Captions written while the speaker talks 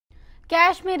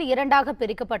காஷ்மீர் இரண்டாக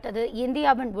பிரிக்கப்பட்டது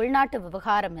இந்தியாவின் உள்நாட்டு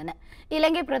விவகாரம் என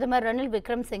இலங்கை பிரதமர் ரணில்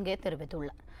விக்ரம்சிங்கே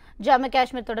தெரிவித்துள்ளார். ஜம்மு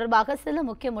காஷ்மீர் தொடர்பாக சில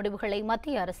முக்கிய முடிவுகளை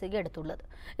மத்திய அரசு எடுத்துள்ளது.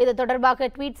 இது தொடர்பாக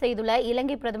ட்வீட் செய்துள்ள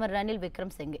இலங்கை பிரதமர் ரணில்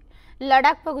விக்ரம்சிங்கே,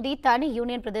 லடாக் பகுதி தனி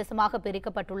யூனியன் பிரதேசமாக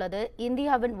பிரிக்கப்பட்டுள்ளது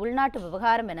இந்தியாவின் உள்நாட்டு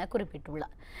விவகாரம் என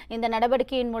குறிப்பிட்டுள்ளார். இந்த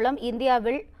நடவடிக்கையின் மூலம்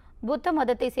இந்தியாவில் புத்த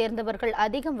மதத்தை சேர்ந்தவர்கள்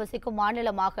அதிகம் வசிக்கும்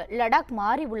மாநிலமாக லடாக்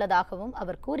மாறி உள்ளதாகவும்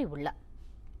அவர் கூறியுள்ளார்.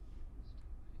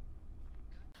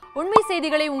 உண்மை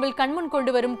செய்திகளை உங்கள் கண்முன்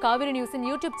கொண்டு வரும் காவிரி நியூஸின்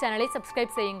யூடியூப் சேனலை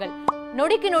சப்ஸ்கிரைப் செய்யுங்கள்.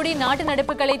 நொடிக்கு நொடி நாட்டு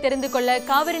நடப்புகளை தெரிந்து கொள்ள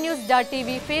kaaverinews.tv,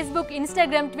 Facebook,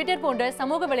 Instagram, Twitter போன்ற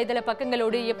சமூக வலைதள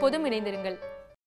பக்கங்களோடு எப்போதும் இணைந்திருங்கள்.